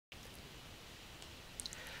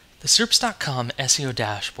The SERPs.com SEO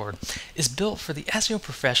Dashboard is built for the SEO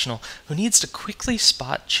professional who needs to quickly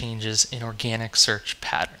spot changes in organic search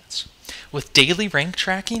patterns. With daily rank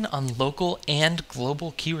tracking on local and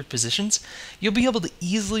global keyword positions, you'll be able to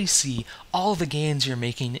easily see all the gains you're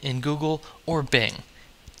making in Google or Bing,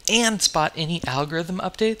 and spot any algorithm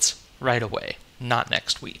updates right away, not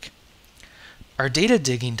next week. Our data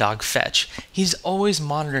digging dog Fetch, he's always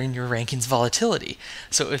monitoring your rankings volatility,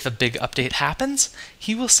 so if a big update happens,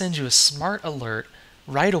 he will send you a smart alert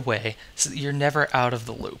right away so that you're never out of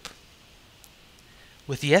the loop.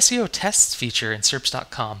 With the SEO Tests feature in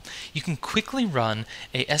SERPs.com, you can quickly run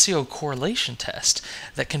a SEO correlation test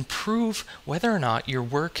that can prove whether or not your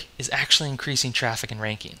work is actually increasing traffic and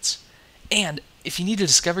rankings. And if you need to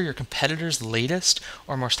discover your competitors' latest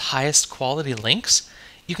or most highest quality links,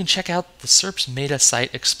 you can check out the SERPs Meta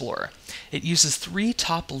Site Explorer. It uses 3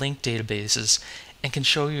 top link databases and can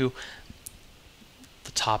show you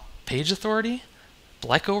the top page authority,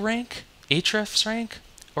 Bleco rank, Ahrefs rank,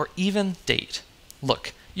 or even date.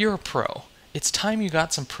 Look, you're a pro. It's time you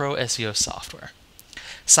got some pro SEO software.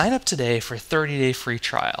 Sign up today for a 30-day free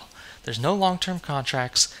trial. There's no long-term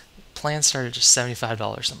contracts. Plans start at just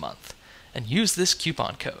 $75 a month. And use this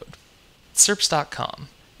coupon code. SERPs.com.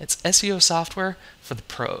 It's SEO software for the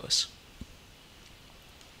pros.